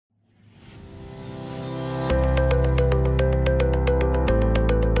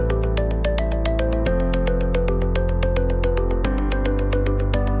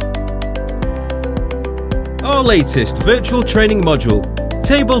Our latest virtual training module,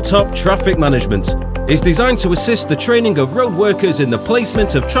 Tabletop Traffic Management, is designed to assist the training of road workers in the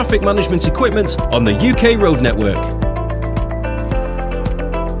placement of traffic management equipment on the UK road network.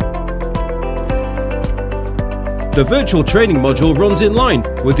 The virtual training module runs in line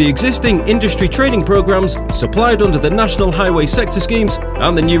with the existing industry training programmes supplied under the National Highway Sector Schemes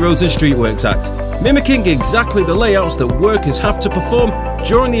and the new Roads Streetworks Act, mimicking exactly the layouts that workers have to perform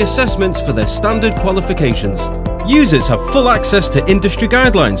during the assessments for their standard qualifications. Users have full access to industry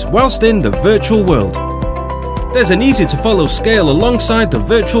guidelines whilst in the virtual world. There's an easy to follow scale alongside the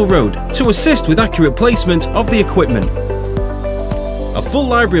virtual road to assist with accurate placement of the equipment. A full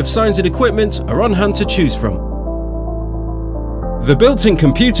library of signs and equipment are on hand to choose from. The built-in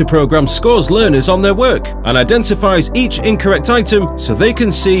computer program scores learners on their work and identifies each incorrect item so they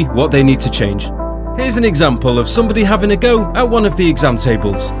can see what they need to change. Here's an example of somebody having a go at one of the exam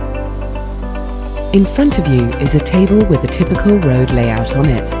tables. In front of you is a table with a typical road layout on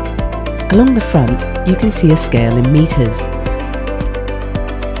it. Along the front, you can see a scale in meters.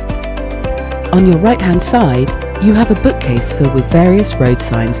 On your right-hand side, you have a bookcase filled with various road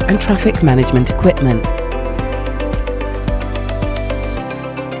signs and traffic management equipment.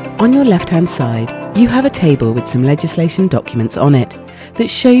 On your left-hand side, you have a table with some legislation documents on it that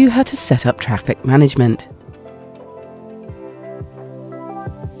show you how to set up traffic management.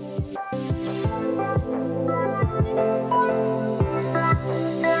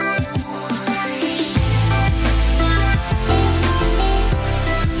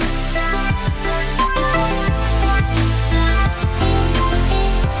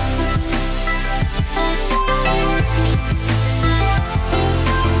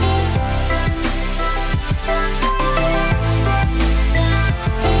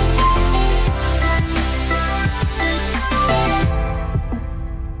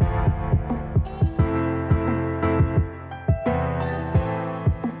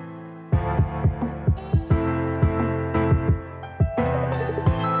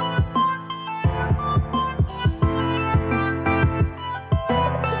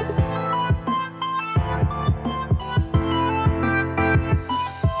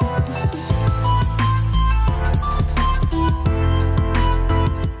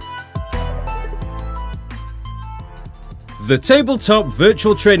 The Tabletop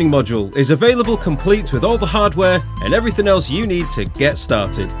Virtual Training Module is available complete with all the hardware and everything else you need to get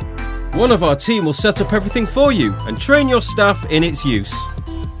started. One of our team will set up everything for you and train your staff in its use.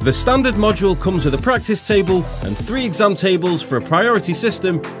 The standard module comes with a practice table and 3 exam tables for a priority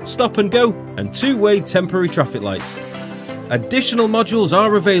system, stop and go, and 2-way temporary traffic lights. Additional modules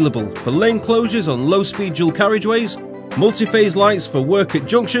are available for lane closures on low-speed dual carriageways, multi-phase lights for work at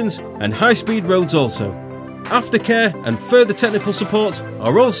junctions, and high-speed roads also. Aftercare and further technical support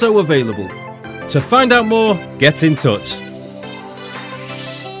are also available. To find out more, get in touch.